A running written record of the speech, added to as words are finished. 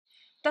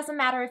Doesn't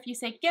matter if you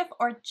say GIF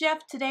or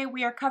GIF, today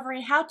we are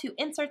covering how to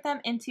insert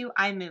them into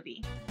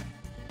iMovie.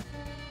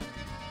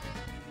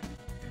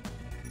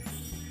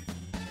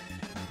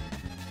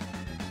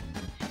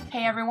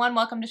 Hey everyone,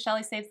 welcome to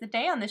Shelly Saves the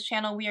Day. On this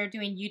channel we are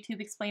doing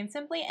YouTube explained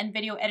simply and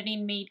video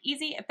editing made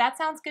easy. If that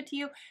sounds good to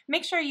you,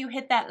 make sure you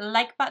hit that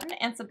like button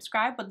and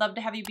subscribe. Would love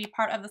to have you be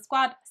part of the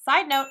squad.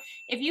 Side note,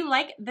 if you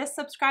like this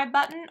subscribe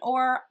button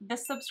or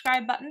this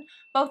subscribe button,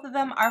 both of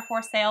them are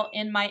for sale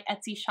in my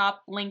Etsy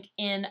shop, link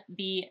in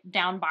the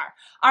down bar.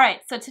 Alright,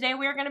 so today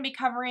we are going to be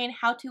covering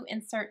how to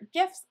insert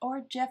GIFs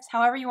or GIFs,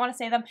 however you want to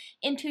say them,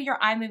 into your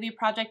iMovie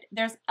project.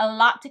 There's a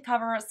lot to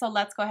cover, so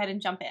let's go ahead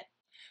and jump in.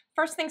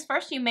 First things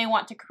first, you may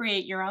want to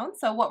create your own.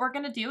 So what we're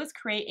going to do is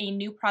create a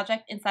new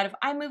project inside of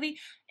iMovie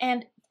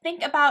and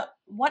think about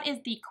what is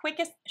the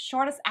quickest,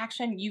 shortest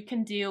action you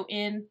can do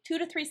in 2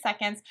 to 3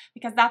 seconds,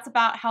 because that's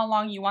about how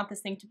long you want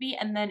this thing to be,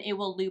 and then it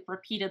will loop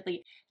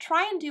repeatedly.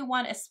 Try and do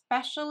one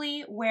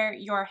especially where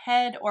your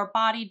head or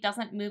body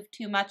doesn't move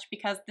too much,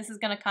 because this is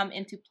going to come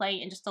into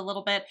play in just a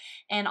little bit,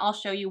 and I'll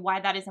show you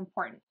why that is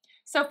important.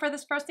 So for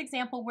this first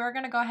example, we're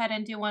going to go ahead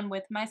and do one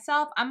with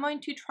myself. I'm going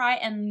to try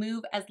and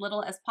move as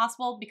little as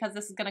possible because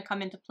this is going to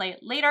come into play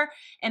later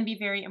and be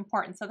very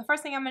important. So the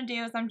first thing I'm going to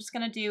do is I'm just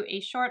going to do a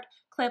short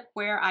clip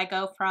where I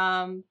go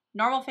from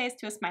normal face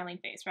to a smiling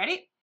face.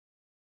 Ready?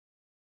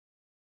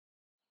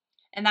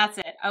 And that's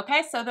it.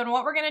 Okay, so then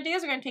what we're going to do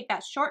is we're going to take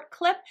that short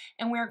clip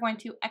and we're going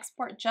to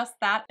export just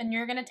that. And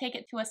you're going to take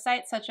it to a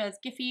site such as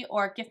Giphy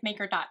or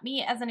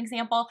gifmaker.me as an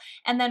example.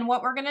 And then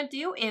what we're going to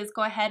do is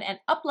go ahead and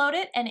upload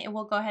it, and it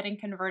will go ahead and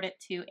convert it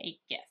to a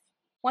GIF.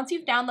 Once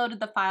you've downloaded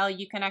the file,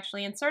 you can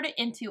actually insert it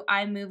into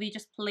iMovie.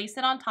 Just place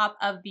it on top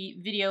of the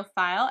video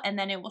file, and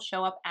then it will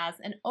show up as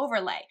an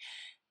overlay.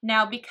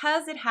 Now,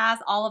 because it has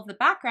all of the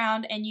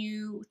background and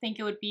you think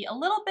it would be a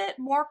little bit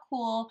more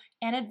cool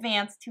and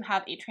advanced to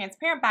have a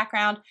transparent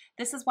background,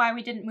 this is why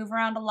we didn't move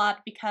around a lot,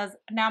 because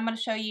now I'm going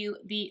to show you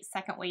the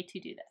second way to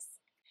do this.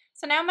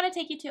 So now I'm going to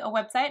take you to a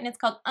website, and it's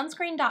called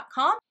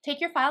unscreen.com. Take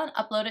your file and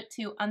upload it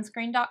to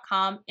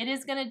unscreen.com. It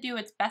is going to do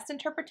its best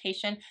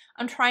interpretation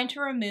on trying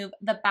to remove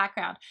the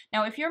background.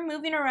 Now, if you're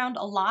moving around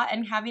a lot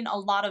and having a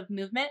lot of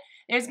movement,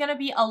 there's going to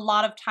be a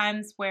lot of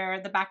times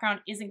where the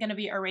background isn't going to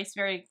be erased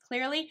very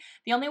clearly.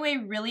 The only way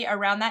really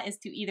around that is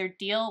to either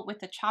deal with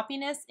the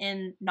choppiness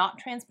in not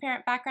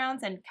transparent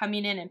backgrounds and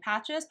coming in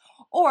patches,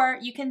 or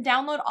you can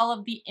download all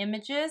of the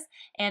images,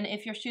 and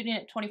if you're shooting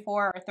at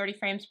 24 or 30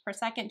 frames per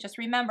second, just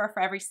remember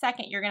for every second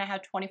you're going to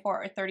have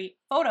 24 or 30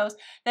 photos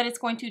that it's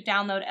going to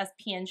download as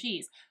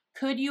PNGs.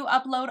 Could you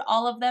upload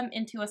all of them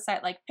into a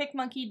site like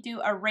PicMonkey,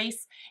 do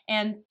erase,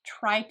 and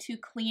try to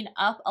clean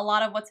up a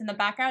lot of what's in the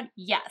background?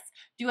 Yes.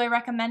 Do I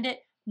recommend it?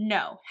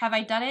 No. Have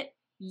I done it?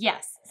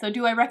 Yes. So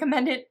do I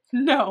recommend it?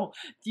 No.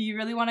 Do you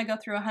really want to go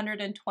through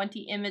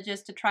 120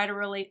 images to try to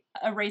really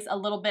erase a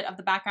little bit of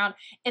the background?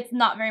 It's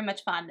not very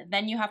much fun.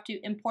 Then you have to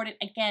import it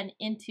again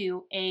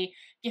into a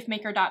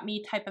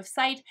gifmaker.me type of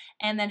site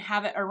and then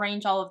have it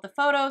arrange all of the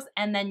photos,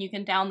 and then you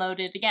can download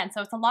it again.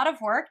 So it's a lot of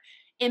work.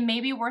 It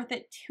may be worth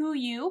it to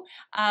you,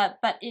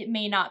 but it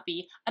may not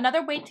be.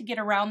 Another way to get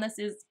around this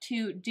is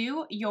to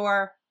do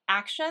your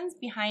actions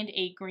behind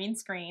a green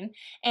screen,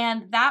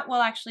 and that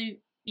will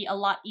actually be a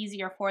lot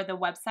easier for the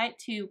website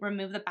to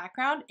remove the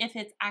background if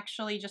it's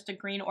actually just a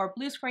green or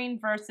blue screen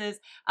versus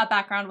a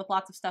background with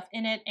lots of stuff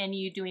in it and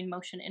you doing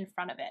motion in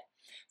front of it.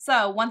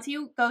 So once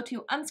you go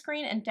to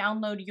Unscreen and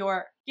download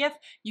your GIF,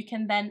 you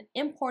can then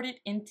import it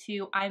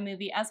into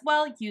iMovie as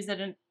well, use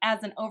it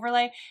as an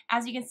overlay.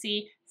 As you can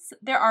see,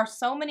 there are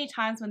so many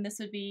times when this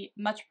would be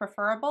much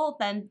preferable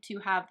than to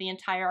have the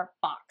entire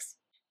box.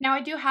 Now,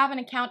 I do have an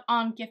account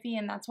on Giphy,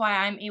 and that's why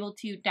I'm able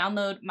to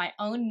download my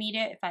own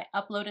media if I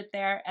upload it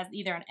there as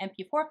either an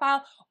MP4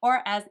 file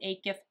or as a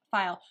GIF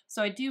file.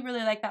 So I do really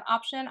like that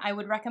option. I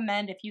would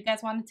recommend, if you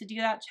guys wanted to do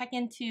that, check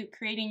into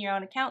creating your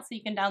own account so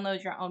you can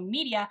download your own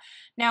media.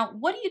 Now,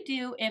 what do you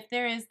do if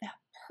there is the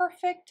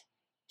perfect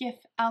GIF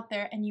out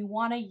there and you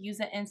want to use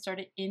it and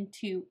insert it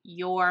into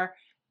your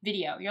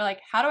video? You're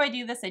like, how do I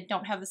do this? I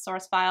don't have the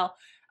source file.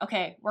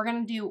 Okay, we're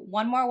gonna do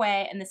one more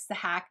way, and this is a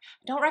hack.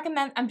 I don't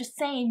recommend, I'm just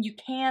saying you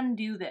can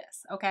do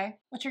this, okay?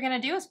 What you're gonna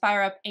do is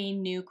fire up a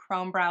new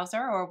Chrome browser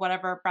or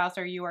whatever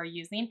browser you are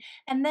using,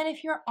 and then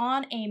if you're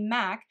on a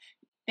Mac,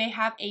 they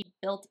have a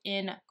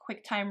built-in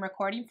QuickTime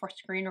recording for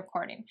screen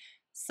recording.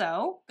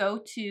 So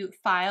go to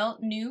File,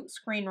 New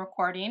Screen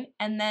Recording,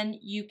 and then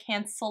you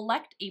can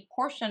select a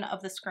portion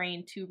of the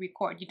screen to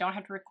record. You don't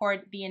have to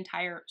record the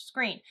entire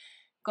screen.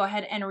 Go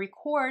ahead and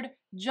record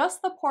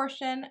just the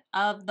portion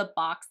of the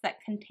box that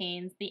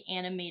contains the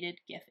animated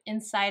GIF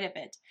inside of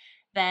it.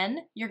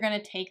 Then you're going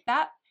to take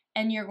that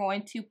and you're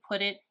going to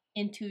put it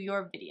into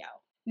your video.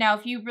 Now,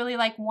 if you really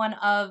like one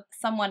of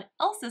someone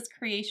else's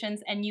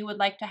creations and you would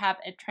like to have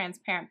a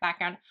transparent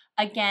background,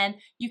 again,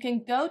 you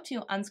can go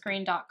to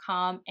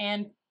unscreen.com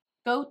and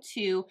go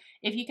to,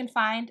 if you can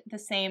find the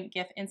same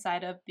GIF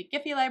inside of the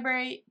Giphy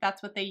library,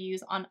 that's what they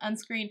use on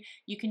Unscreen.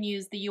 You can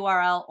use the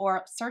URL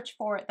or search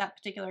for that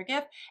particular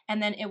GIF,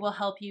 and then it will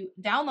help you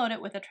download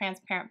it with a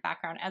transparent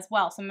background as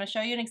well. So I'm going to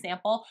show you an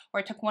example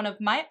where I took one of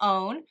my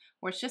own,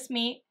 where it's just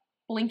me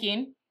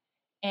blinking,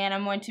 and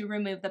I'm going to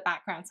remove the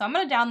background. So I'm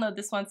going to download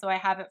this one so I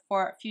have it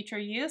for future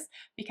use,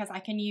 because I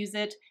can use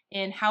it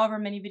in however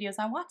many videos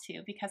I want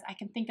to, because I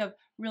can think of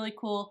really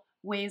cool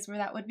ways where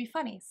that would be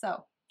funny.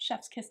 So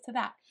chef's kiss to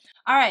that.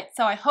 All right,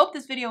 so I hope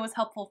this video was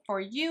helpful for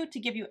you to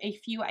give you a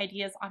few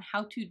ideas on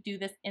how to do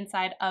this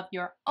inside of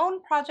your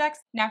own projects.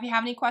 Now, if you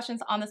have any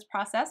questions on this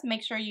process,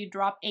 make sure you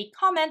drop a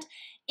comment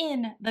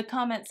in the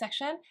comment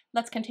section.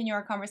 Let's continue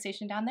our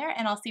conversation down there,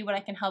 and I'll see what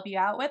I can help you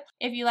out with.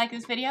 If you like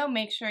this video,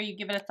 make sure you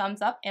give it a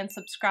thumbs up and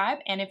subscribe.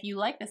 And if you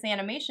like this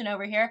animation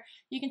over here,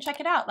 you can check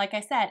it out. Like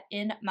I said,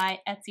 in my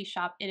Etsy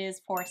shop, it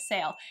is for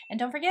sale. And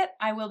don't forget,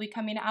 I will be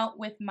coming out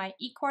with my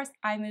e-course,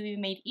 iMovie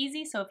Made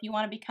Easy. So if you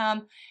want to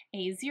become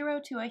a zero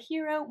to a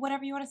hero,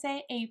 whatever you want to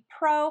say, a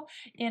pro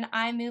in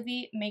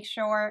iMovie, make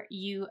sure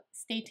you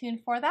stay tuned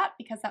for that,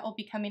 because that will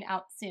be coming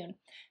out soon.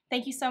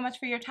 Thank you so much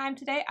for your time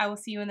today. I will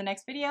see you in the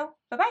next video.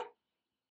 Bye-bye.